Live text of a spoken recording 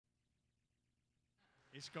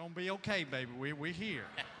It's gonna be okay, baby. We're here.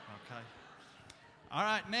 Okay. All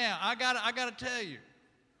right. Now I gotta tell you,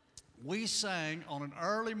 we sang on an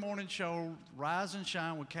early morning show, Rise and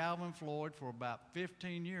Shine with Calvin Floyd, for about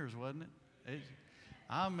 15 years, wasn't it?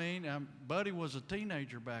 Buddy was a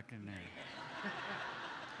teenager back in there.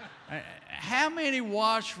 How many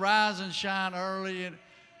watched Rise and Shine early? And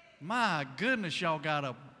my goodness, y'all got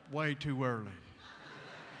up way too early.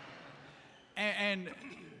 And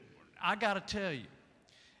I got to tell you,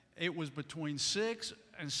 it was between 6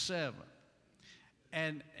 and 7.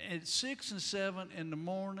 And at 6 and 7 in the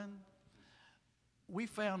morning, we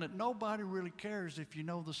found that nobody really cares if you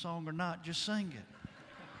know the song or not, just sing it.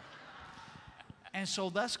 And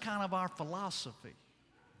so that's kind of our philosophy.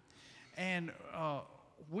 And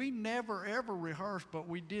we never, ever rehearsed, but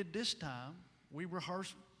we did this time. We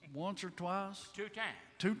rehearsed once or twice. 2 times.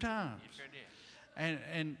 2 times. You sure did.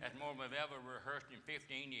 And that's more than we've ever rehearsed in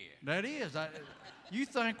 15 years. That is. You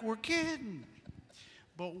think we're kidding.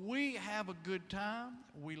 But we have a good time.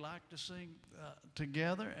 We like to sing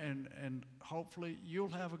together, and hopefully you'll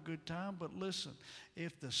have a good time. But listen,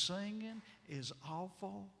 if the singing is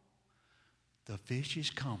awful, the fish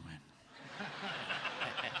is coming.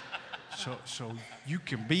 so you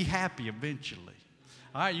can be happy eventually.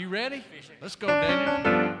 All right, you ready? Let's go,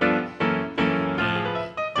 Daniel.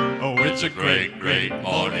 Oh, it's a great, great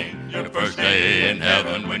morning, your first day in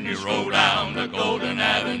heaven when you roll down the Golden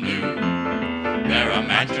Avenue. There are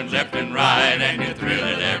mansions left and right, and you're thrilled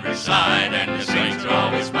at every side, and the saints are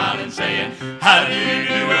always smiling, saying, how do you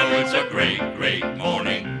do? Oh, it's a great, great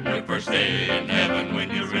morning, your first day in heaven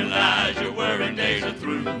when you realize your worrying days are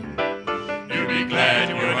through. You'll be glad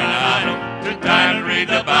you were an idol, took time to read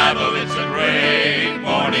the Bible. It's a great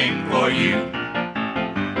morning for you.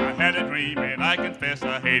 I had a dream, and I confess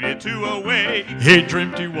I hated to awake. He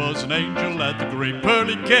dreamed he was an angel at the great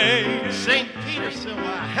pearly gate. St. Peter said,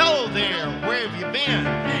 well, hello there, where have you been?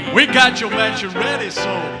 We got your mansion ready,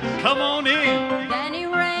 so come on in. Then he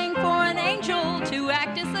rang for an angel to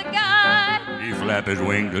act as a guide. He flapped his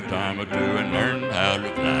wings a time or two and learned how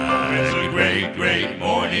to fly. It's a great, great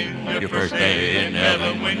morning, your first day in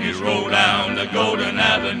heaven when you roll down the Golden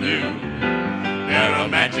Avenue. There are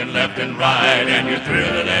mansions left and right, and you're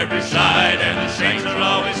thrilled at every side, and the saints are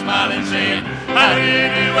always smiling, saying, how do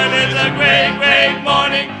you do? Well, it's a great, great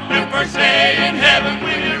morning, your first day in heaven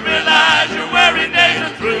when you realize your worry days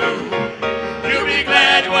are through. You'll be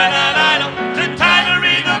glad you went on idle, took time to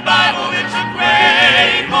read the Bible. It's a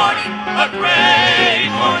great morning, a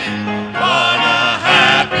great morning, what a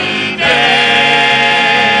happy day.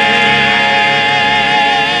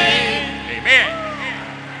 Amen.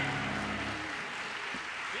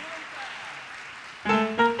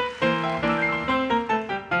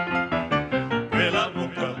 Well, I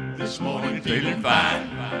woke up this morning feeling fine.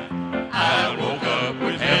 I woke up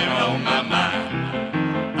with heaven on my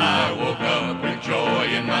mind. I woke up with joy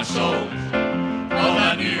in my soul. All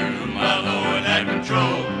I knew my Lord had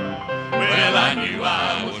control. Well, I knew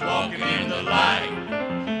I was walking in the light.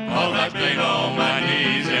 All I stayed on my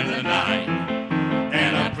knees in the night.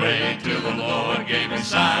 And I prayed till the Lord gave me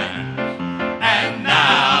sign. And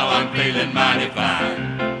now I'm feeling mighty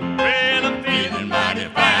fine. Well, I'm feeling mighty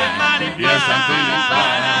fine. Yes, I'm feeling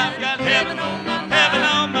fine. I've got heaven on my mind. Heaven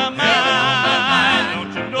on my mind.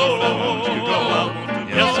 Don't you know? I want to go.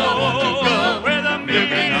 Yes, I want to go. Where the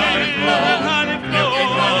milk and honey flow.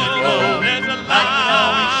 There's a light that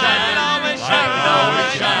always shines.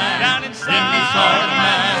 Down inside in this heart of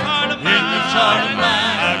mine. In this heart of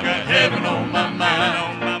mine. I've got heaven on my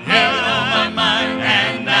mind. Heaven on my mind.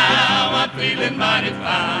 And now I'm feeling mighty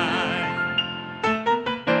fine.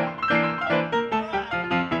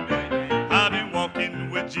 I've been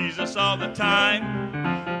walking with Jesus all the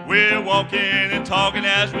time. We're walking and talking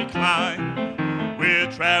as we climb. We're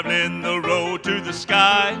traveling the road to the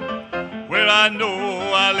sky, where I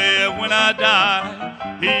know I live when I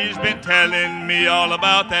die. He's been telling me all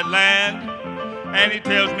about that land, and he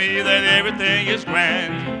tells me that everything is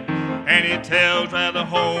grand, and he tells that the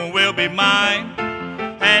home will be mine.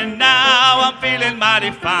 And now I'm feeling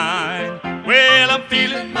mighty fine. Well, I'm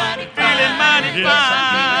feeling mighty fine.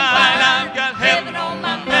 I've got heaven on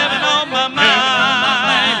my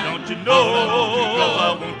mind. Don't you know? I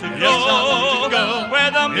want to go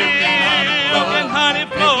where the milk and honey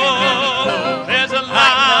flow. There's a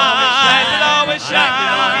light that always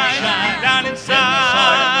shines down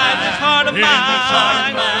inside this heart of mine.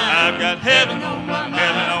 I've got heaven on my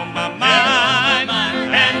mind,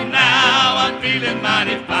 and now I'm feeling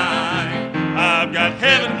mighty fine. I've got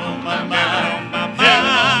heaven on my mind,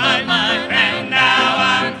 and now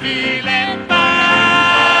I'm feeling fine.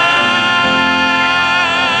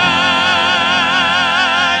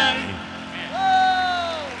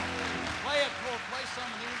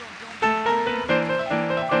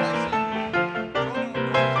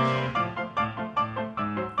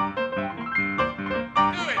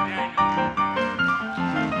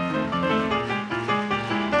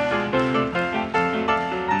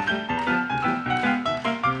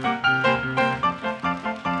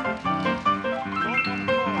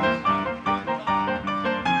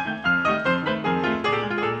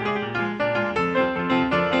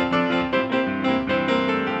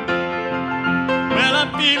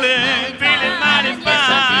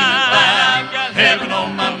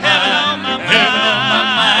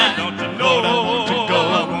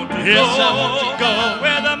 won't you go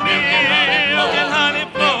where the milk and honey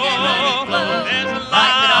flow? There's a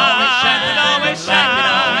light that always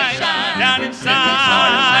shines down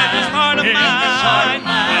inside this heart of mine.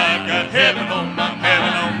 I've got heaven on my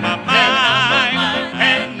mind,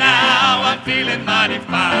 and now I'm feeling mighty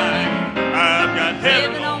fine. I've got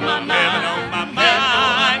heaven on my mind,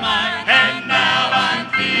 and now I'm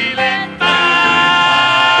feeling fine.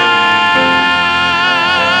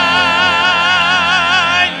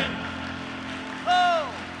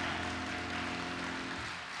 Oh.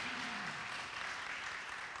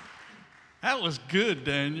 That was good,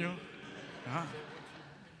 Daniel.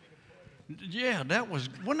 Yeah,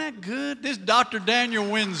 wasn't that good? This is Dr. Daniel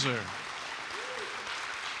Windsor.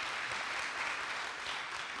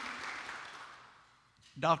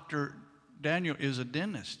 Dr. Daniel is a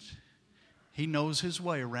dentist. He knows his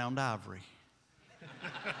way around ivory.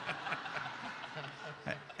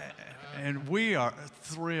 And we are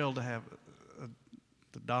thrilled to have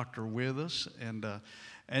the doctor with us. And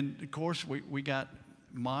of course, we got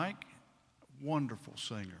Mike, wonderful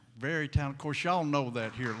singer, very talented. Of course, y'all know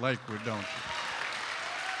that here at Lakewood, don't you?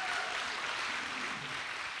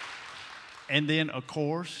 And then, of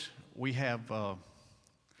course, we have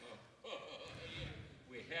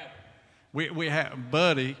we have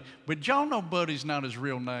Buddy, but y'all know Buddy's not his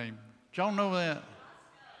real name. Y'all know that?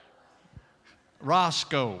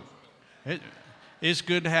 Roscoe. It's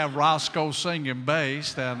good to have Roscoe singing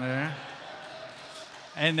bass down there.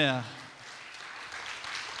 And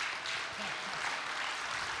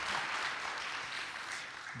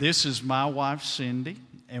this is my wife, Cindy,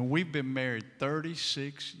 and we've been married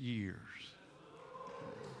 36 years.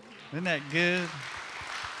 Isn't that good?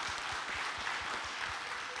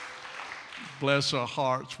 Bless our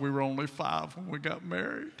hearts, we were only 5 when we got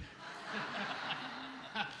married.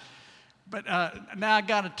 But now I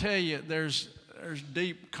got to tell you, there's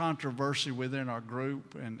deep controversy within our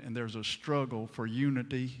group, and there's a struggle for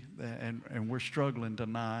unity, and we're struggling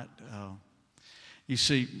tonight. You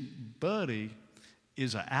see, Buddy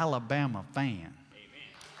is an Alabama fan.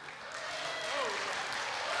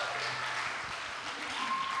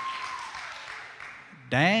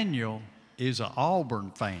 Daniel is an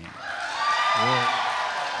Auburn fan.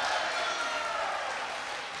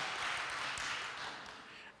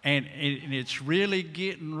 And it's really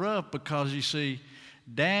getting rough because, you see,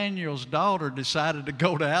 Daniel's daughter decided to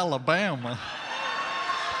go to Alabama.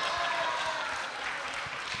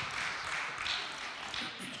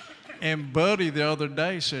 And Buddy the other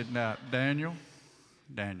day said, now, Daniel,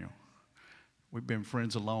 we've been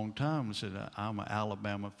friends a long time. I said, I'm an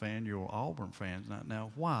Alabama fan, you're an Auburn fan.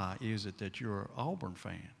 Now, why is it that you're an Auburn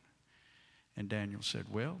fan? And Daniel said,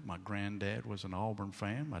 well, my granddad was an Auburn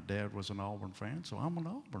fan, my dad was an Auburn fan, so I'm an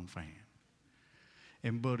Auburn fan.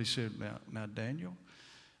 And Buddy said, now Daniel,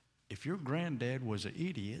 if your granddad was an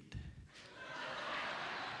idiot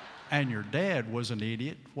and your dad was an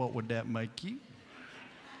idiot, what would that make you?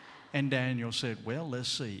 And Daniel said, well, let's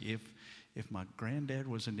see, if my granddad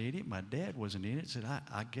was an idiot, my dad was an idiot, said,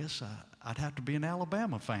 I guess I'd have to be an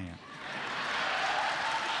Alabama fan.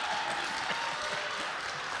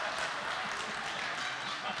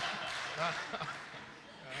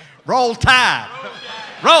 Roll Tide.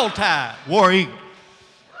 Roll Tide. War Eagle.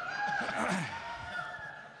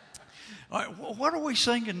 All right, what are we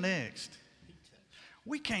singing next?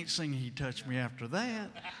 We can't sing He Touched Me after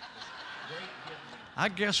that. I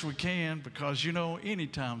guess we can, because, you know, any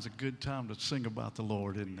time's a good time to sing about the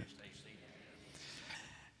Lord, isn't it?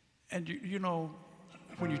 And, you know,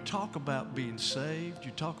 when you talk about being saved,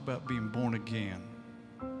 you talk about being born again.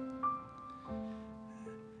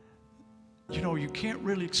 You know, you can't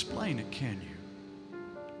really explain it, can you?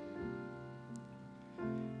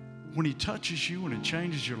 When He touches you and it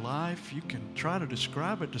changes your life, you can try to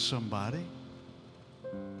describe it to somebody,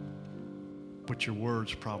 but your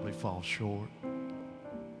words probably fall short.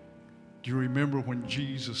 Do you remember when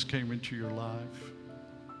Jesus came into your life?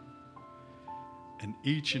 And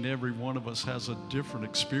each and every one of us has a different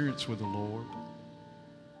experience with the Lord.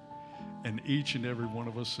 And each and every one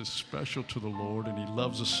of us is special to the Lord, and He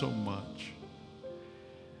loves us so much.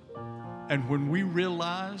 And when we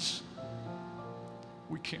realize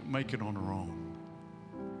we can't make it on our own,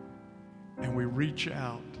 and we reach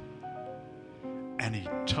out, and He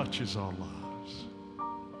touches our lives.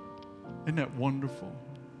 Isn't that wonderful?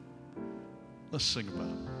 Let's sing about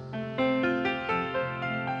it.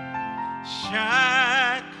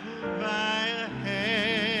 Shackled by a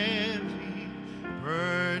heavy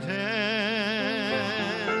burden,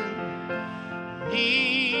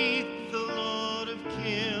 neath the load of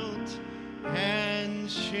guilt and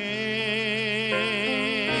shame,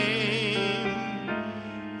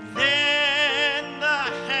 there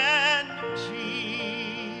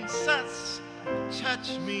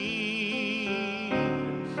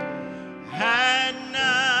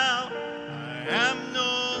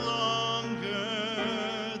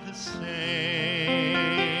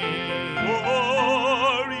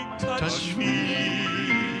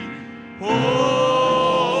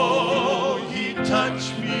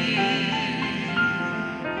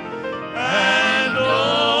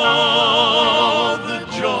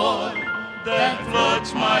that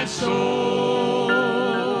floods my soul.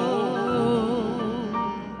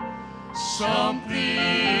 Something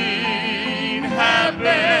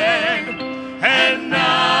happened, and now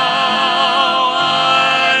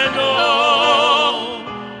I know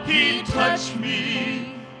He touched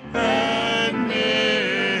me and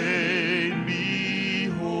made me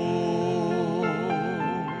whole.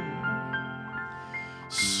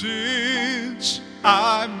 Since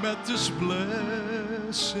I met this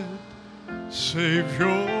blessed Savior,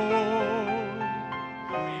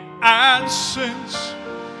 and since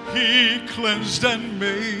He cleansed and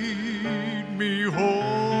made me whole,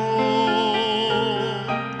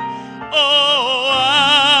 oh,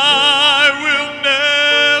 I will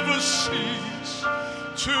never cease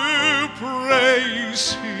to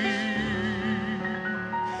praise Him.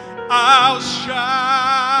 I'll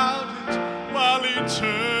shout it while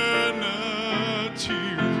eternity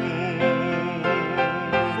rolls.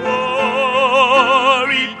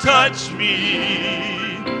 For He touched me.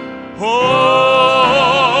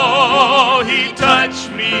 Oh, He touched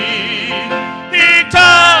me. He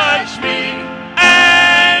touched me,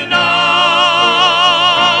 and all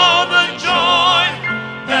the joy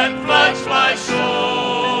that floods my soul.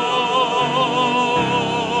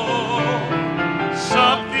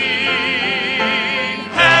 Something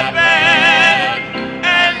happened,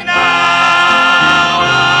 and now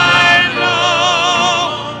I know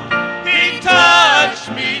He touched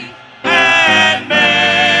me and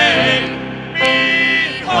made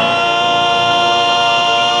me whole.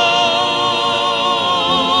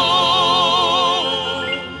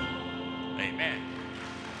 Amen.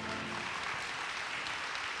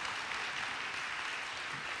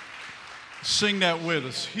 Sing that with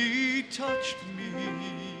us. He touched me.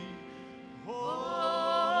 Oh,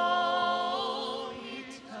 He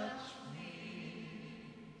touched me.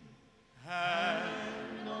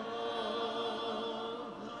 And all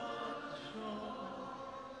the joy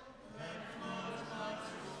that floods my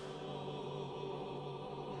soul.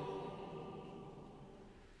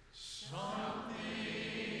 Something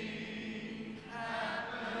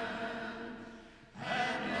happened,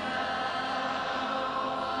 and now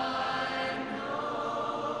I know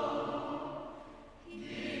He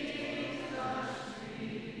touched me and made me whole.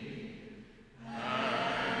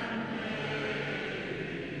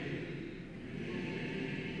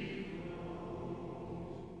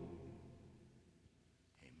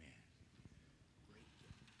 Amen.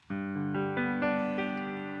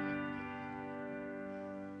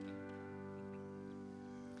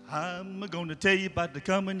 I'm gonna tell you about the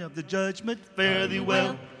coming of the judgment. Fare thee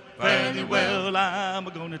well, fare thee well. I'm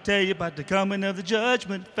gonna tell you about the coming of the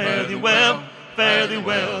judgment. Fare thee well, fare thee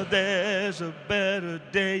well. There's a better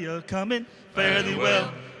day a coming. Fare thee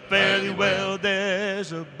well, fare thee well.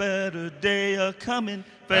 There's a better day a coming.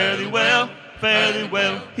 Fare thee well, fare thee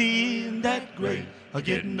well. He and that great a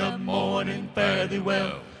getting up morning. Fare thee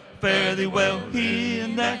well, fare thee well. He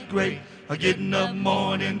and that great a getting up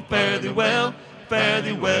morning. Fare thee well, fare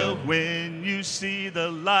thee well. When you see the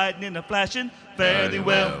lightning a flashing, fare thee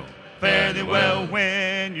well, fare thee well.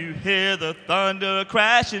 When you hear the thunder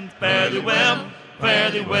crashing, fare thee well,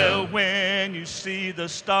 fare thee well. When you see the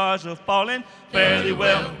stars a falling, fare thee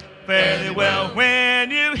well, fare thee well.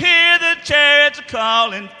 When you hear the chariots a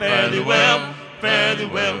calling, fare thee well, fare thee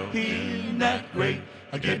well. He and that great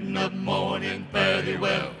a getting up morning, fare thee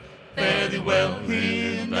well, fare thee well.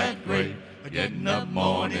 He and that great a getting up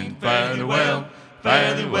morning, fare thee well,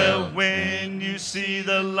 fare thee well. When you see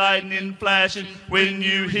the lightning flashing, when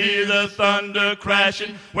you hear the thunder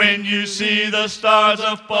crashing, when you see the stars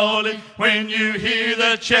a falling, when you hear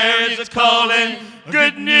the chariots calling,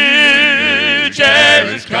 good news,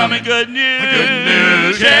 chariots coming, good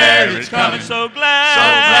news, chariots coming. So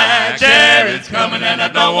glad, chariots coming, and I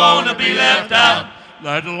don't want to be left out.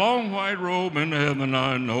 That long white robe in heaven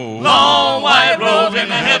I know. Long white robe in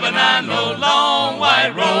the heaven I know. Long white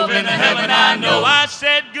robe in the heaven I know. I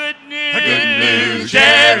said good news,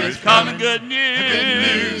 chariots coming, good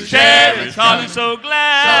news, chariots coming. So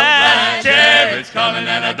glad, chariots coming,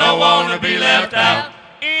 and I don't want to be left out.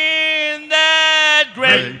 In that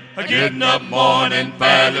great getting up morning,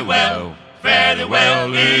 fare thee well, fare thee well.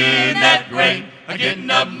 In that great getting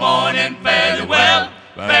up morning, fare thee well,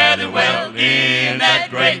 fare thee well. In that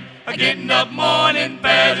great getting up morning,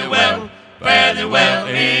 fare thee well, fare thee well.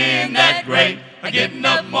 In that great getting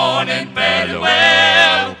up morning, fare thee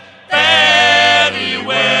well, fare thee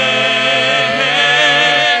well.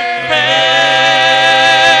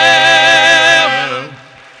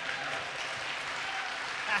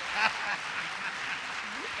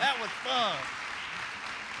 That was fun.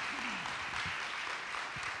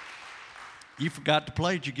 You forgot to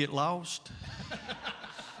play. Did you get lost?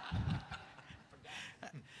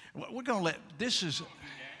 We're going to let, this is,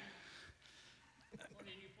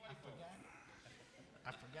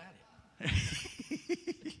 I forgot it.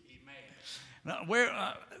 now,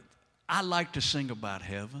 I like to sing about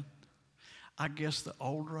heaven. I guess the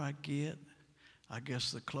older I get, I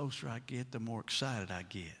guess the closer I get, the more excited I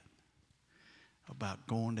get about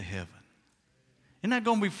going to heaven. Isn't that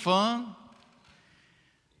going to be fun?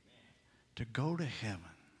 To go to heaven.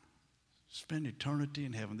 Spend eternity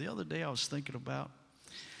in heaven. The other day I was thinking about,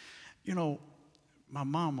 you know, my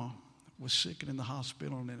mama was sick and in the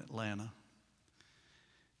hospital in Atlanta.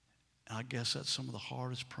 I guess that's some of the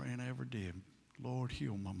hardest praying I ever did. Lord,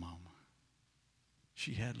 heal my mama.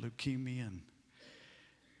 She had leukemia, and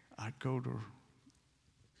I'd go to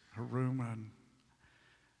her room, and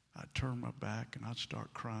I'd turn my back, and I'd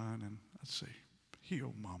start crying, and I'd say,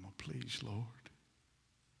 heal mama, please, Lord.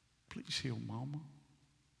 Please heal mama.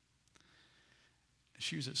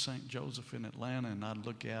 She was at St. Joseph in Atlanta, and I'd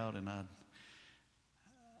look out, and I'd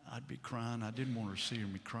be crying. I didn't want her to see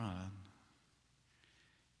me crying.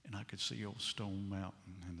 And I could see old Stone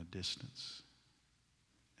Mountain in the distance.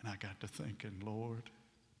 And I got to thinking, Lord,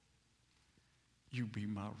 you be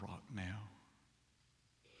my rock now.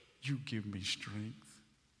 You give me strength.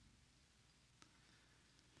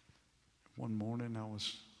 One morning I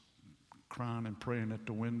was crying and praying at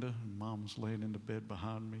the window, and Mom was laying in the bed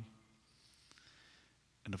behind me.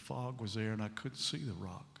 And the fog was there, and I couldn't see the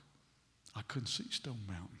rock. I couldn't see Stone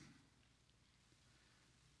Mountain.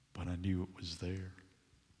 But I knew it was there.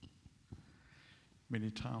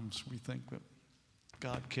 Many times we think that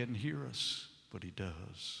God can't hear us, but he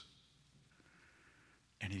does.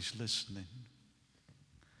 And he's listening.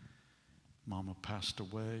 Mama passed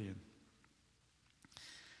away, and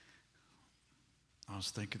I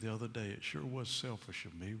was thinking the other day, it sure was selfish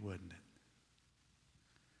of me, wasn't it?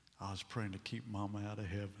 I was praying to keep Mama out of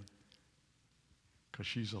heaven because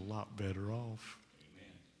she's a lot better off.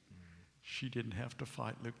 Amen. She didn't have to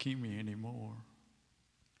fight leukemia anymore.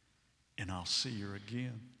 And I'll see her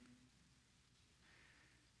again.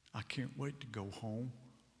 I can't wait to go home.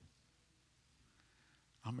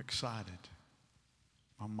 I'm excited.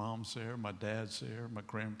 My mom's there, my dad's there, my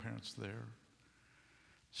grandparents there.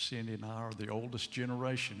 Cindy and I are the oldest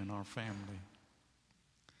generation in our family.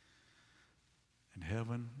 And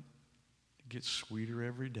heaven gets sweeter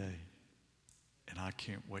every day. And I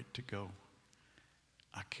can't wait to go.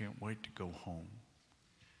 I can't wait to go home.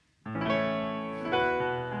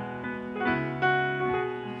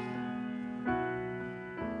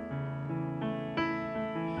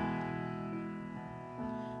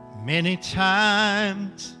 Many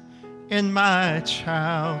times in my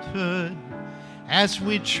childhood, as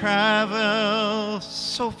we travel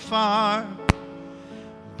so far,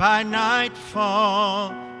 by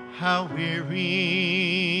nightfall, how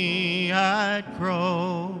weary I'd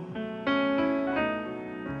grow.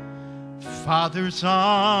 Father's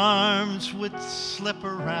arms would slip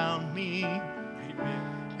around me,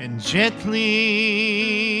 and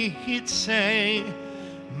gently he'd say,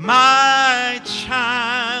 my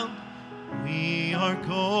child, we are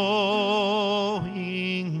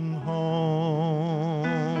going home.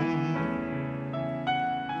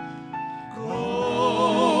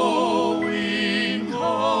 Going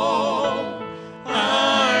home,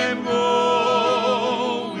 I'm going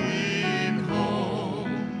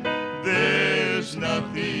home. There's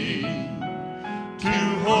nothing to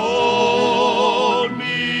hold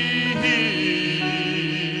me here.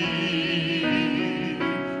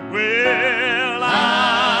 Well,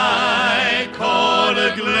 I caught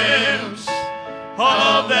a glimpse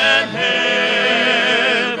of that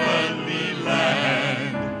heavenly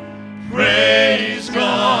land. Praise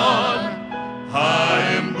God, I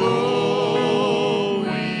am going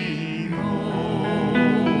home.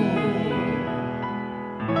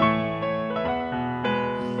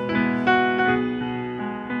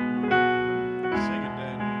 Sing it,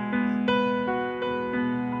 Dad.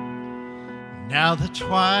 Now the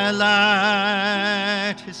twilight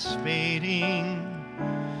is fading.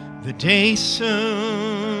 The day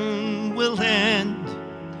soon will end.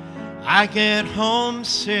 I get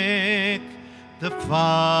homesick, the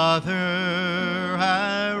farther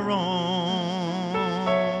I roam.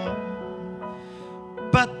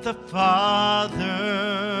 But the Father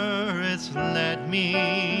has led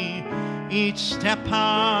me each step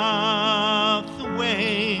of the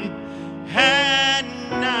way, and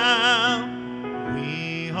now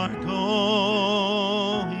we are going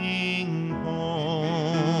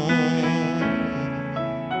home.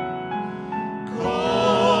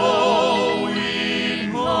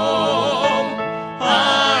 Going home,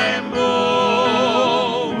 I'm going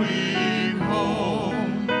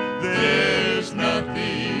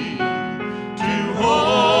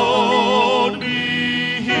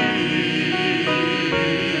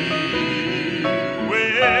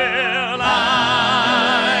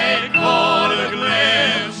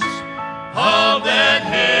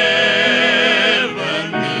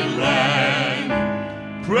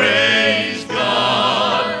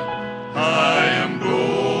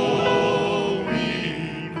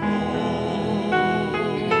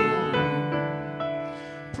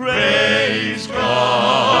praise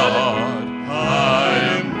God, I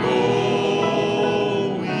am going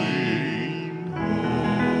home.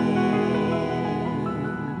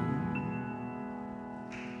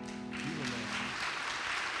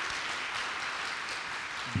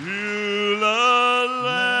 Beulah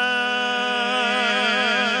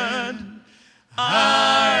land,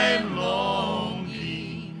 I'm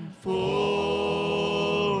longing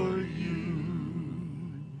for you.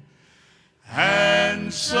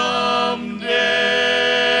 And someday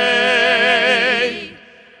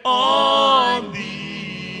on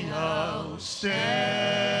thee I'll stand.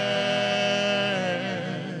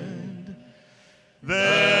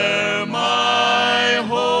 There my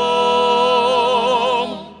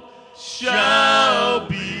home shall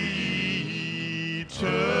be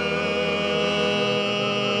eternal.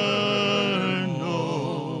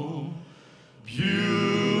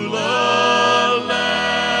 Beulah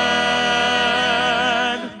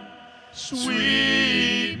land,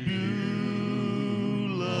 sweet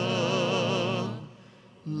Beulah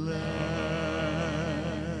land.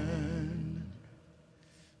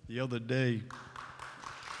 The other day,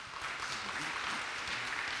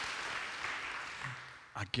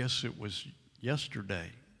 I guess it was yesterday,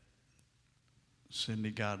 Cindy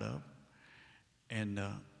got up, and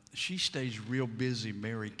she stays real busy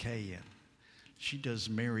Mary Kay-ing. She does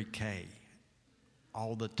Mary Kay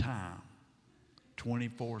all the time,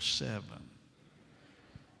 24/7.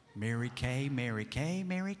 Mary Kay, Mary Kay,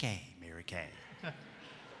 Mary Kay, Mary Kay.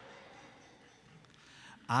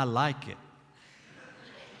 I like it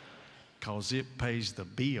because it pays the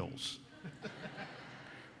bills.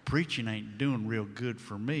 Preaching ain't doing real good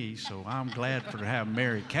for me, so I'm glad for to have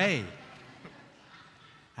Mary Kay.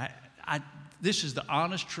 This is the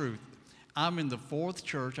honest truth. I'm in the 4th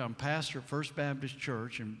church. I'm pastor at First Baptist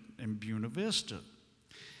Church in Buena Vista.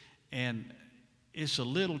 And it's a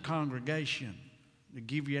little congregation. To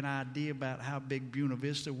give you an idea about how big Buena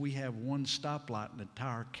Vista, we have one stoplight in the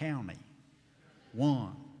entire county.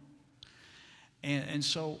 One. And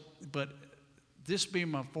so, but this being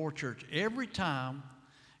my 4th church, every time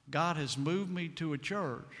God has moved me to a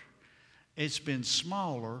church, it's been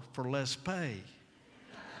smaller for less pay.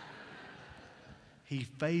 He's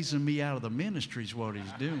phasing me out of the ministry is what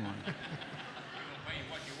he's doing. He'll pay you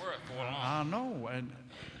what you're worth for long. I know.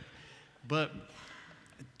 But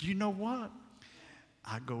you know what?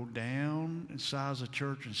 I go down in size of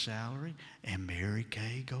church and salary, and Mary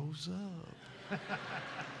Kay goes up.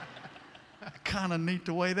 Kind of neat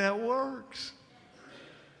the way that works.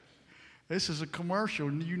 This is a commercial.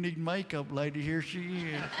 You need makeup, lady. Here she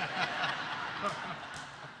is.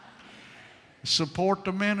 Support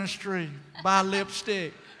the ministry. Buy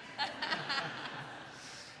lipstick.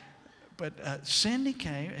 But Cindy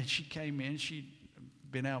came, and she came in. She'd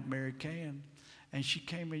been out Mary Kay, and she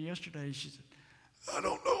came in yesterday. And she said, "I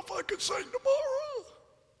don't know if I could sing tomorrow."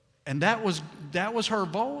 And that was her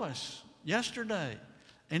voice yesterday,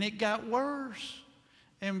 and it got worse.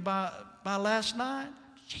 And by last night,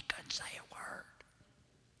 she couldn't say a word.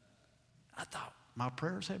 I thought my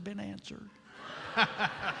prayers had been answered.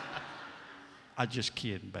 I just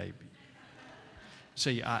kidding, baby.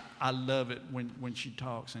 See, I love it when she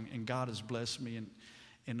talks, and God has blessed me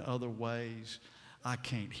in other ways. I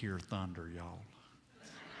can't hear thunder, y'all.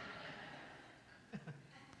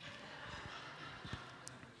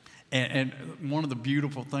 And one of the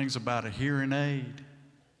beautiful things about a hearing aid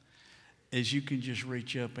is you can just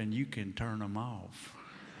reach up and you can turn them off.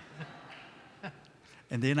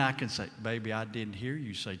 And then I can say, "Baby, I didn't hear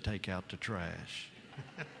you say take out the trash."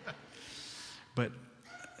 But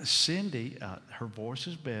Cindy, her voice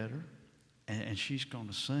is better, and she's going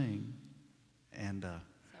to sing. And So if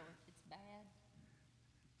it's bad,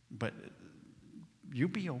 but you'll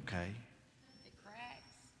be okay. if it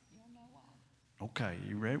cracks, you'll know why. Okay,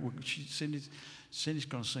 you ready? Well, Cindy's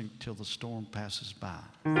going to sing "Till the Storm Passes By."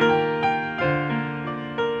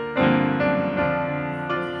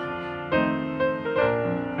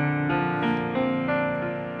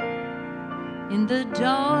 In the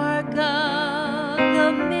dark of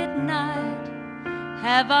the midnight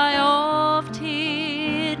have I oft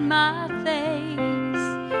hid my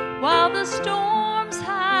face, while the storms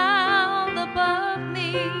howl above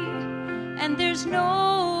me, and there's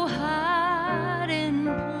no hiding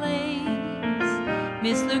place.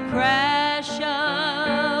 Miss the crash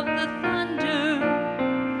of the thunder,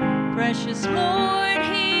 precious Lord,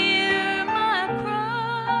 hear my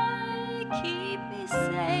cry, keep me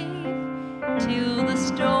safe till the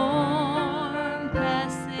storm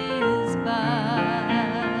passes by,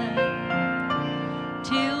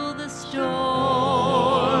 till the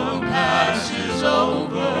storm passes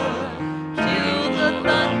over, till the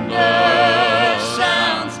thunder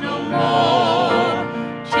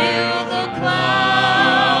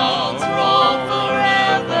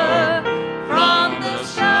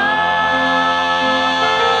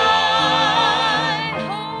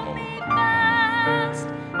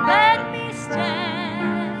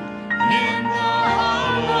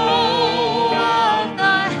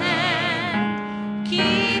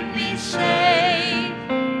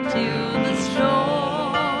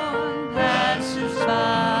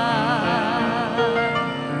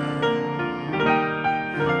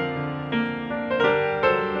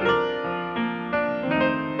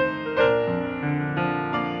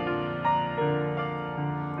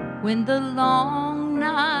when the long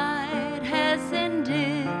night has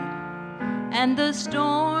ended and the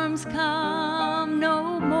storms come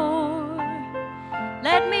no more.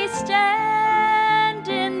 Let me stand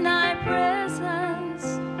in thy presence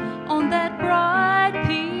on that bright,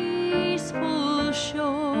 peaceful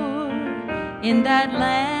shore, in that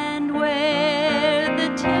land where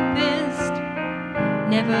the tempest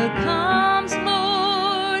never comes.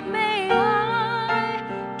 Lord, may I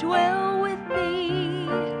dwell with thee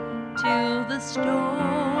till the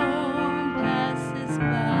storm passes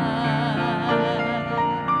by,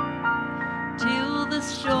 till the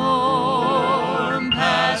storm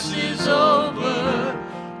passes over,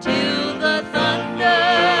 till the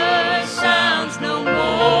thunder sounds no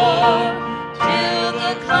more, till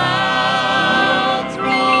the clouds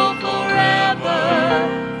roll forever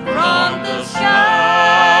from the sky.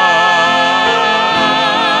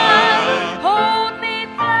 Hold me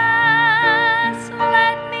fast,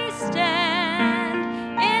 let me stand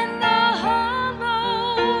in the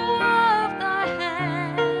hollow of thy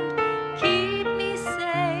hand. Keep me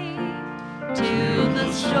safe till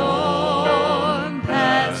the storm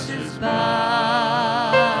passes by.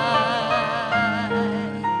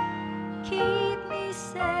 Keep me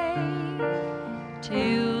safe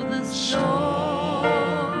till the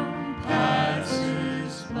storm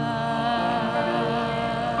passes by.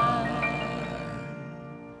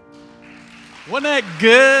 Wasn't that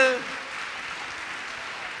good?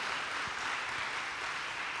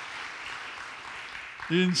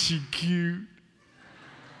 Isn't she cute?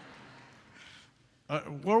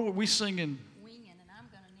 What were we singing? Winging, and I'm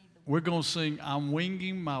going to need the We're going to sing I'm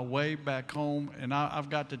Winging My Way Back Home. And I've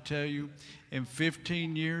got to tell you, in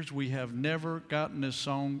 15 years, we have never gotten this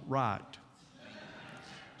song right.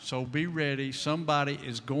 So be ready. Somebody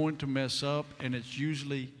is going to mess up, and it's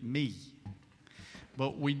usually me.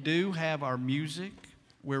 But we do have our music.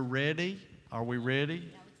 We're ready. Are we ready?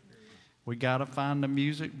 We got to find the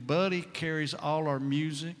music. Buddy carries all our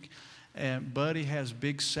music, and Buddy has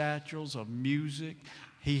big satchels of music.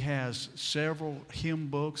 He has several hymn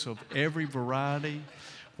books of every variety.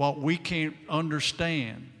 What we can't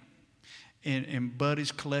understand in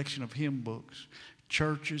Buddy's collection of hymn books,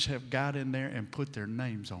 churches have got in there and put their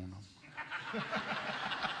names on them.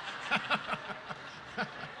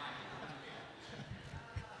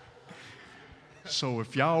 So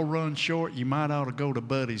if y'all run short, you might ought to go to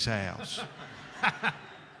Buddy's house.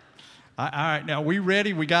 All right, now we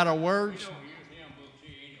ready? We got our words?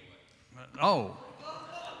 Oh.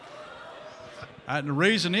 And the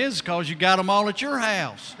reason is because you got them all at your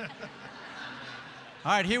house. All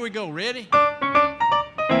right, here we go. Ready?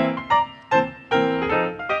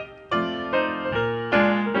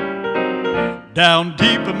 Down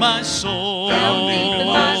deep in my soul, down deep in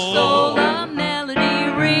my soul, a melody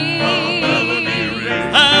rings.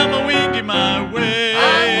 I'm a winging my way,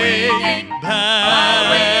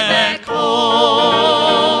 back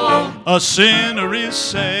home. A sinner is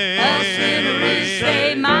saved. A sinner is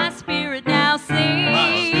saved. My spirit now sings.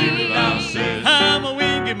 I'm a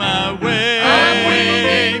winging my way,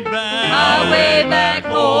 my way back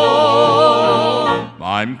home.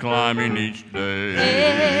 I'm climbing each day.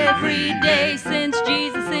 Every day since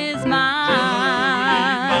Jesus is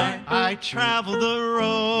mine. I travel the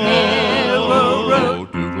road. Oh,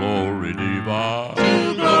 to glory divine.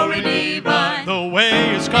 To glory divine. The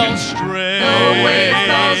way is called straight. The way is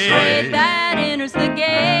called straight. That enters the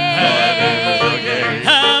gate.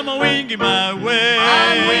 I'm a winging my way.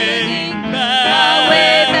 I'm winging my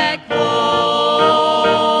way back home.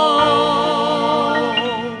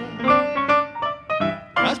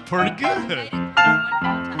 That's pretty good.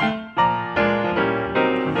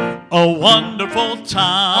 A wonderful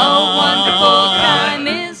time. A wonderful time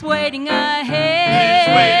is waiting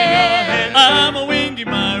ahead. I'm a winging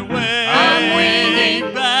my way. I'm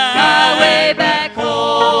winging my way back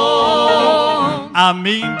home. I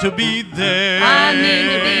mean to be there. I mean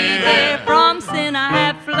to be there. From sin I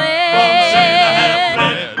have fled.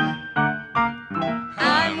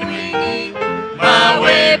 I'm winging my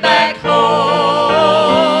way back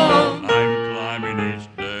home. I'm climbing each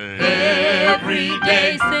day. Every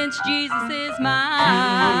day since Jesus is mine.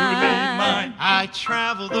 I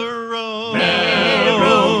travel the road.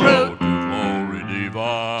 Narrow road. To glory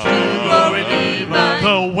divine. To glory divine.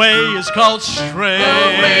 The way is called straight.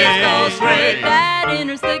 The way is called straight. That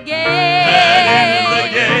enters the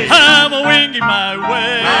gate. I'm a winging my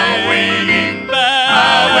way. I'm winging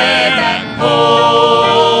my way back home.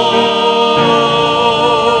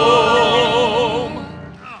 We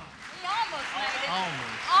almost made it.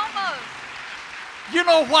 Almost. You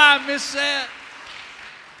know why I miss that?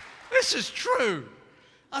 This is true.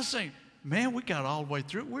 I sing, Man, we got all the way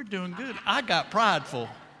through. We're doing good. I got prideful.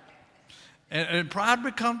 And pride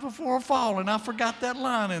becomes before a fall, and I forgot that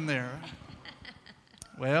line in there.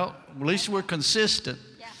 Well, at least we're consistent.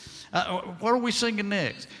 What are we singing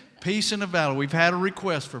next? Peace in the Valley. We've had a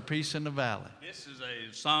request for Peace in the Valley. This is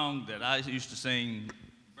a song that I used to sing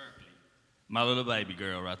Berkeley, my little baby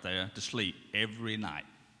girl right there, to sleep every night.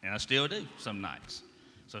 And I still do some nights.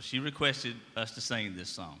 So she requested us to sing this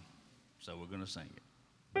song. So we're going to sing it.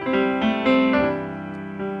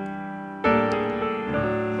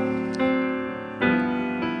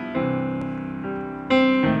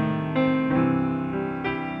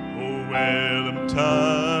 Oh, well, I'm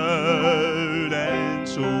tired and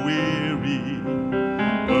so weary,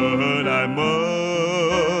 but I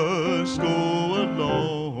must go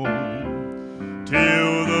alone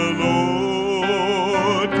till the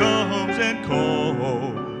Lord comes and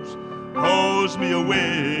calls me away.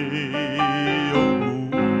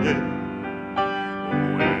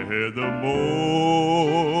 The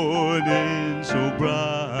morning so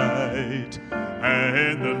bright,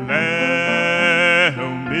 and the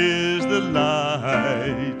Lamb is the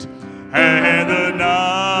light, and the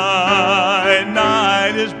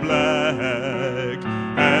night is black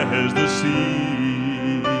as the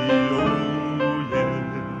sea. Oh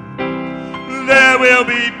yeah, there will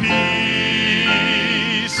be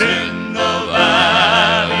peace in the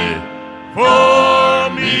valley for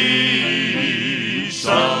me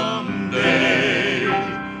someday.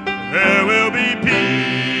 There will be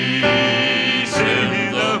peace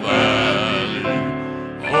in the valley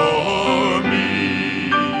for me.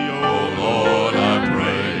 Oh Lord, I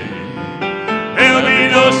pray. There'll be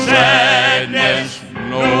no sadness,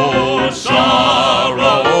 no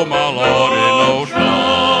sorrow, Oh, my Lord, and no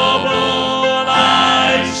trouble I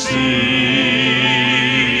see.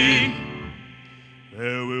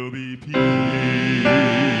 There will be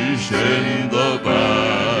peace in the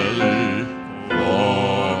valley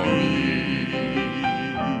for me.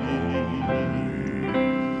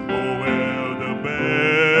 Oh, well, the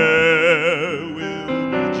bear will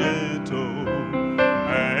be gentle,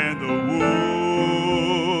 and the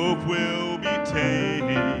wolf will be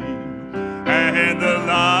tame, and the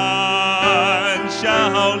lion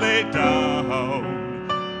shall lay down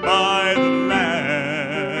by the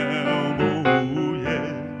lamb. Oh,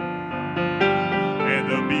 yeah. And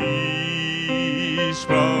the beast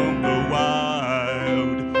from the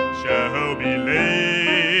wild shall be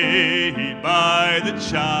laid by the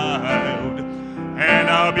child, and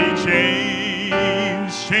I'll be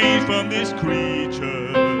changed from this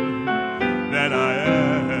creature that I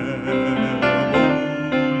am. Oh,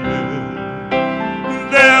 yeah.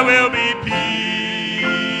 There will be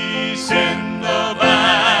peace in the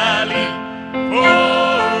valley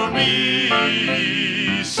for me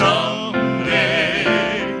someday.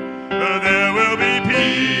 There will be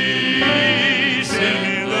peace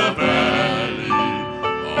in the valley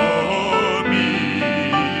for me.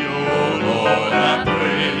 Oh Lord, I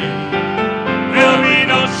pray. There'll be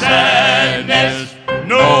no sadness,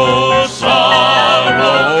 no sorrow,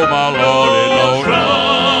 Oh, my Lord, and no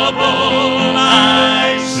trouble I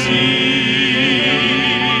see.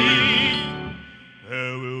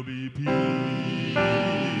 There will be peace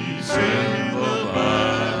in the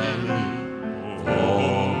valley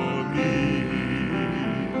for me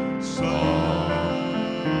someday.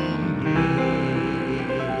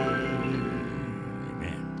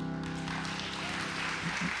 Amen.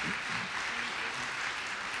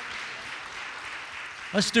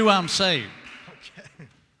 Let's do I'm Saved.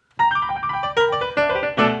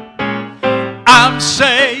 I'm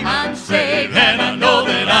saved, I'm saved, And I know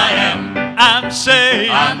that I am. I'm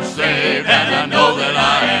saved, I'm saved, and I know that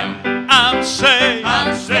I am. I'm saved,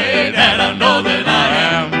 I'm saved, and I know that I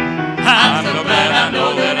am. I'm so glad I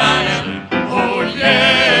know that I am. Oh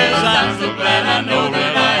yes, I'm so glad I know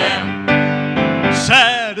that I am.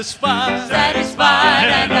 satisfied, satisfied,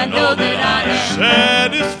 and I know that I am.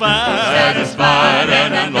 satisfied, Satisfied,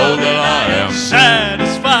 and I know that I am.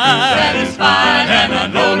 satisfied, Satisfied, And I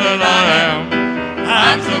know that I am.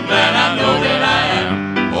 I'm so glad I know that I am.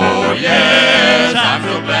 Oh yes, I'm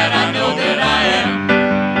so glad I know that I am.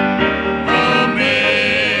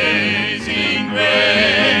 Amazing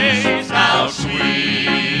grace, how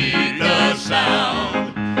sweet the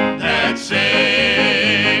sound that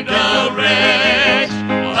saved a wretch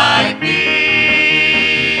like me.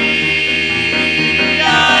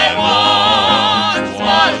 I once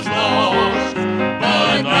was lost,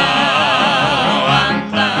 but now I'm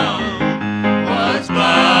found. Was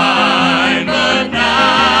blind, but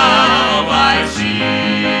now I see.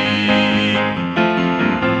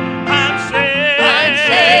 I'm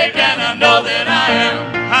saved, and I know that I am.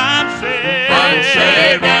 I'm saved.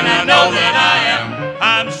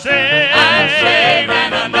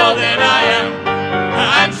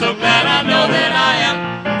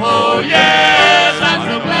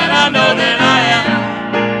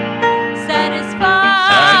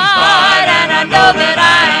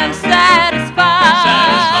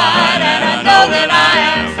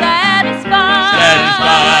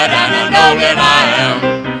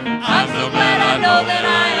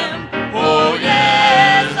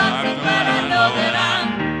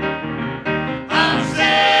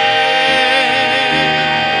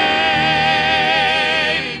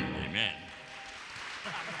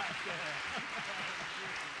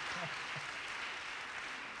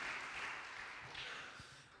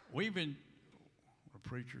 leaving. The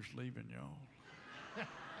preacher's leaving, y'all.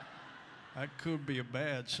 That could be a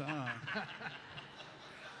bad sign.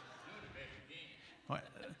 What?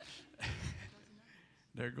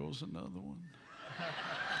 There goes another one.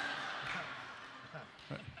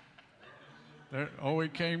 He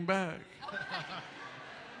came back.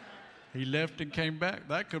 He left and came back.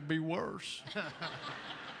 That could be worse.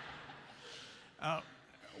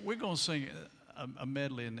 We're going to sing a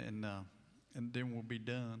medley, and then we'll be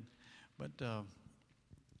done. But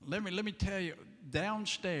let me tell you,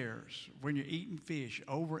 downstairs, when you're eating fish,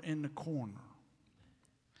 over in the corner,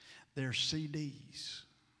 there's CDs.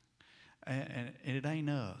 And it ain't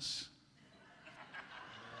us.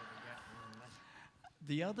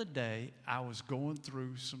 The other day, I was going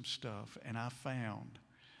through some stuff, and I found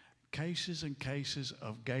cases and cases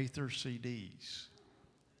of Gaither CDs.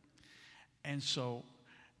 And so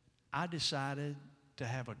I decided to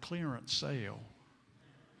have a clearance sale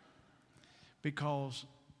because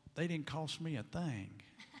they didn't cost me a thing.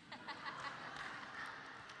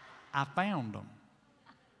 I found them.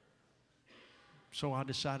 So I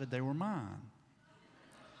decided they were mine.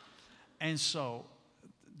 And so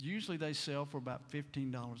usually they sell for about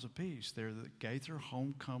 $15 a piece. They're the Gaither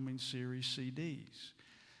Homecoming Series CDs.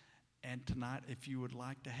 And tonight, if you would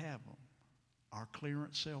like to have them, our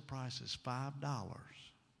clearance sale price is $5.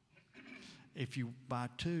 If you buy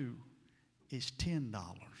two, it's $10.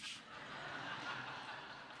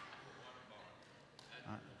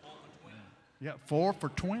 Yeah, 4 for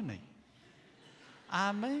 $20.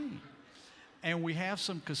 I mean, and we have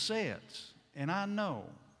some cassettes, and I know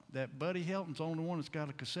that Buddy Helton's the only one that's got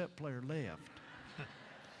a cassette player left.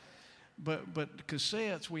 But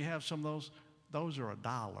cassettes, we have some of those are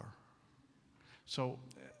 $1. So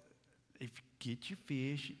if you get your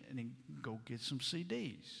fish and then go get some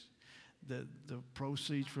CDs. The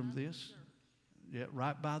proceeds from this, yeah,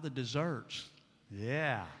 right by the desserts.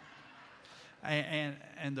 Yeah.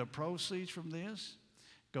 And the proceeds from this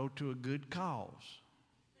go to a good cause.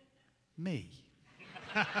 Me.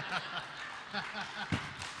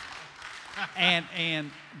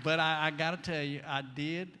 But I got to tell you, I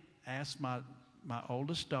did ask my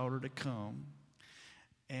oldest daughter to come,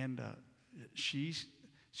 and she's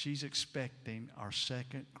expecting our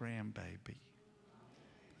second grandbaby,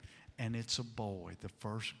 and it's a boy, the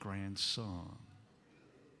first grandson.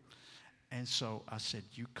 And so I said,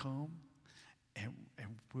 you come, and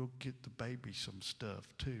we'll get the baby some stuff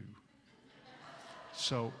too.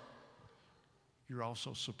 So you're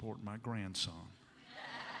also supporting my grandson.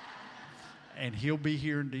 And he'll be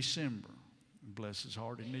here in December. Bless his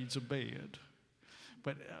heart, he needs a bed.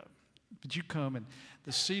 But you come, and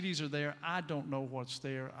the CDs are there. I don't know what's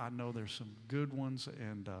there. I know there's some good ones,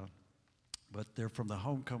 but they're from the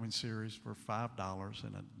Homecoming series for $5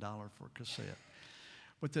 and $1 for a cassette.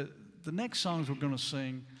 But the next songs we're going to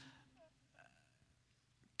sing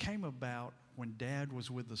came about when Dad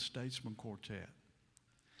was with the Statesman Quartet.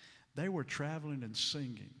 They were traveling and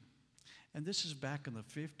singing. And this is back in the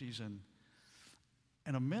 50s, and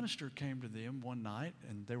a minister came to them one night,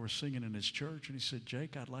 and they were singing in his church, and he said,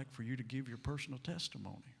 Jake, I'd like for you to give your personal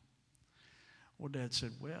testimony. Well, Dad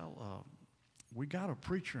said, well, we got a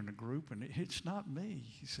preacher in the group, and it's not me.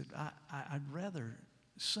 He said, I'd rather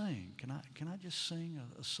sing. Can I just sing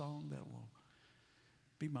a song that will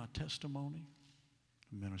be my testimony?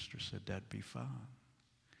 The minister said, that'd be fine.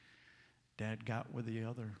 Dad got with the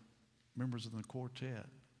other members of the quartet,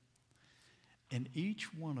 and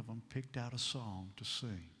each one of them picked out a song to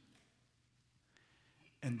sing.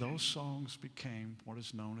 And those songs became what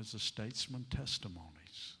is known as the Statesman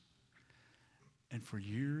Testimonies. And for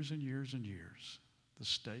years and years and years, the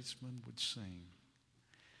Statesman would sing.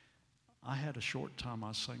 I had a short time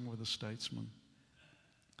I sang with the Statesman,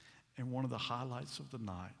 and one of the highlights of the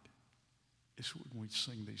night is when we'd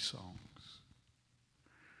sing these songs.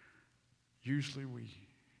 Usually we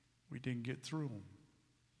didn't get through them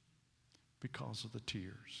because of the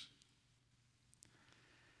tears.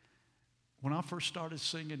 When I first started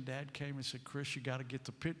singing, Dad came and said, Chris, you got to get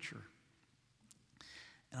the picture.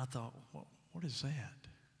 And I thought, what is that?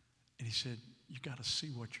 And he said, you got to see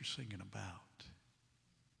what you're singing about.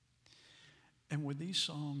 And with these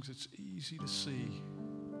songs, it's easy to see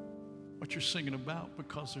what you're singing about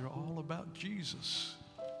because they're all about Jesus.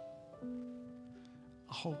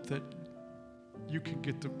 I hope that you can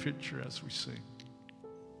get the picture as we sing.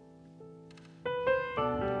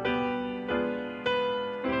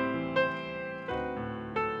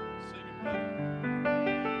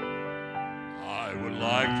 I would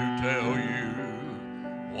like to tell you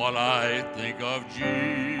what I think of Jesus,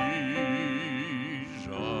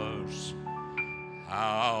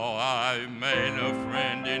 how I made a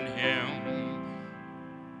friend in him,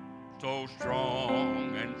 so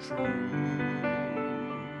strong and true.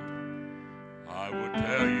 I would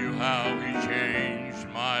tell you how he changed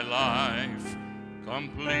my life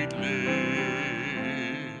completely.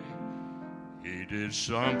 He did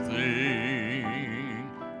something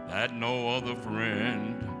that no other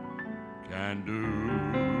friend can do.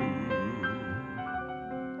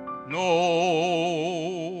 No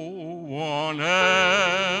one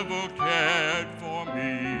ever cared for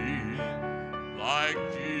me like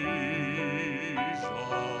Jesus.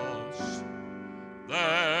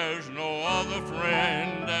 There's no other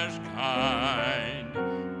friend as kind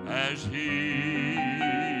as he.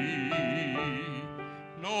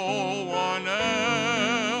 No one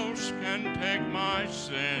else can take my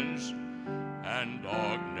sins and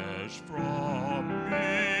darkness from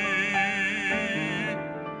me.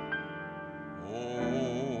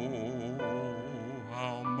 Oh,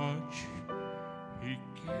 how much he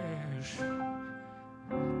cares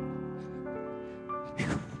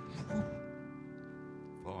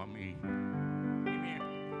for me. Amen.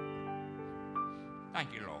 Thank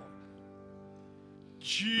you, Lord.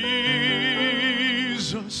 Jesus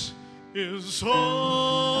is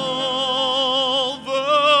all the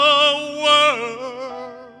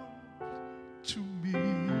world to me.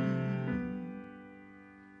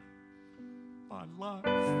 My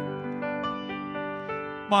life,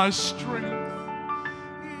 my strength,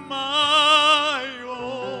 my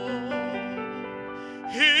all.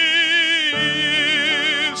 He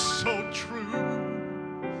is so true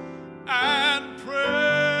and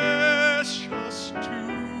precious too.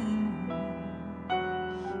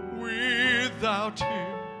 Without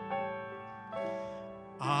him,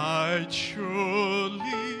 I'd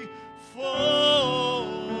surely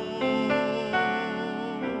fall.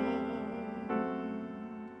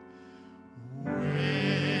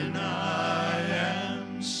 When I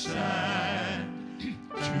am sad, to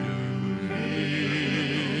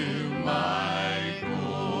him I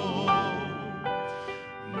go.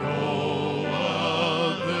 No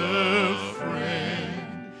other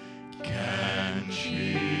friend can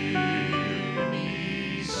cheer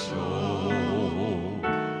me so.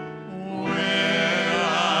 When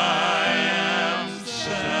I am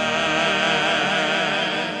sad,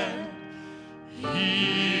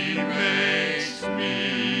 he makes me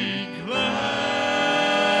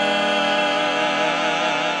glad.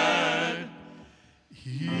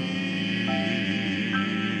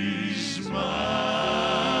 He's my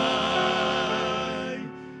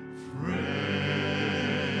friend.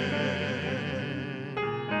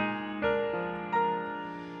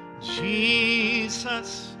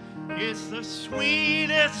 Jesus is the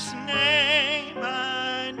sweetest name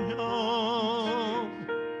I know,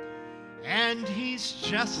 and he's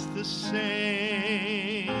just the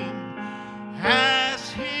same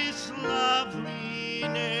as his lovely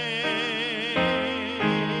name.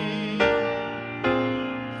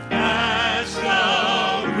 That's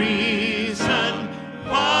the reason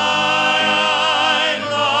why I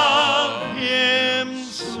love him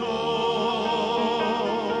so.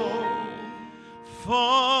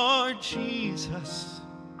 For Jesus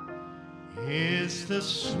is the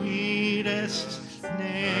sweetest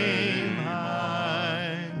name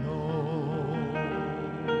I know.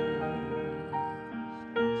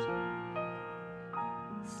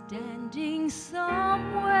 Standing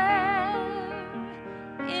somewhere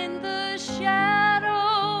in the shadows,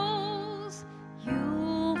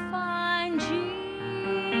 you'll find Jesus,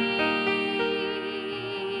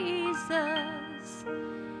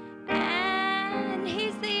 and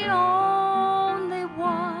he's the only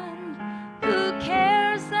one who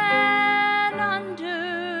cares and understands.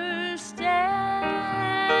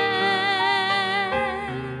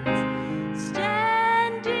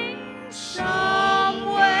 Standing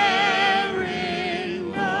somewhere in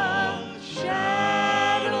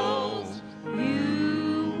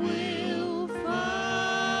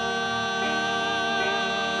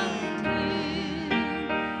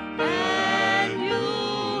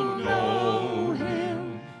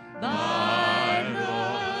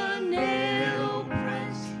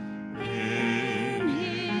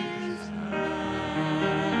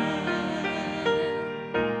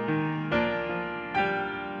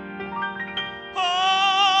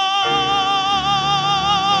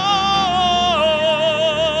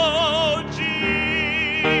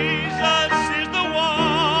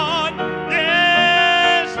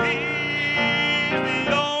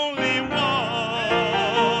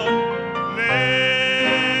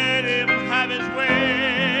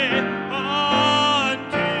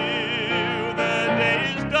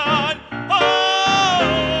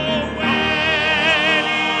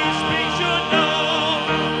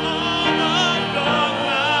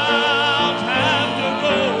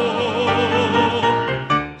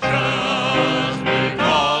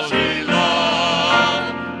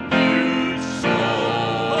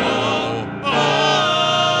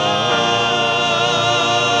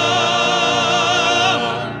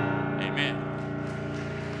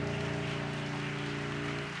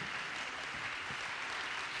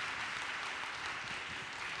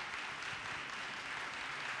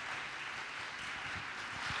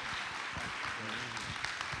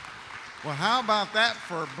Well, how about that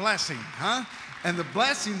for a blessing, huh? And the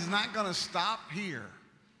blessing's not going to stop here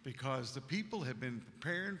because the people have been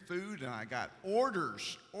preparing food, and I got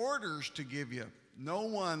orders to give you. No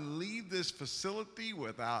one leave this facility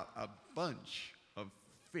without a bunch of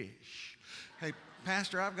fish. Hey,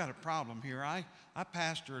 Pastor, I've got a problem here. I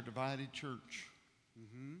pastor a divided church.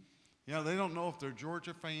 You know, they don't know if they're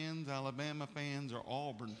Georgia fans, Alabama fans, or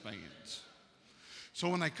Auburn fans. So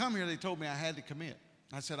when they come here, they told me I had to commit.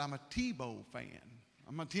 I said, I'm a Tebow fan.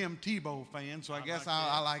 I'm a Tim Tebow fan, so I guess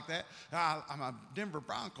I like that. I'm a Denver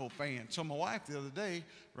Bronco fan. So my wife the other day,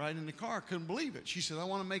 right in the car, couldn't believe it. She said, I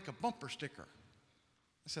want to make a bumper sticker.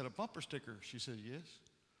 I said, a bumper sticker? She said, yes. It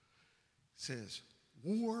says,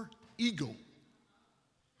 War Eagle.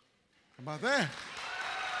 How about that?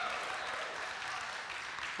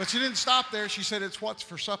 But she didn't stop there. She said, it's what's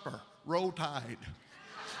for supper, Roll Tide.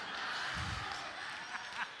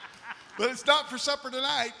 But it's not for supper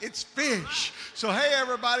tonight, it's fish. So hey,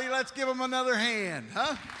 everybody, let's give them another hand,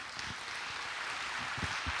 huh?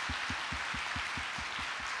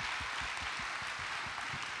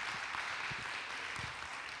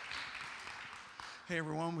 Hey,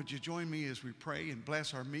 everyone, would you join me as we pray and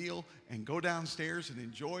bless our meal and go downstairs and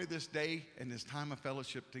enjoy this day and this time of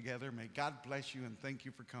fellowship together? May God bless you and thank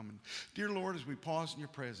you for coming. Dear Lord, as we pause in your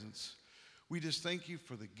presence, we just thank you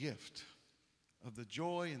for the gift of the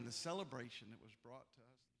joy and the celebration that was brought to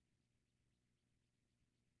us.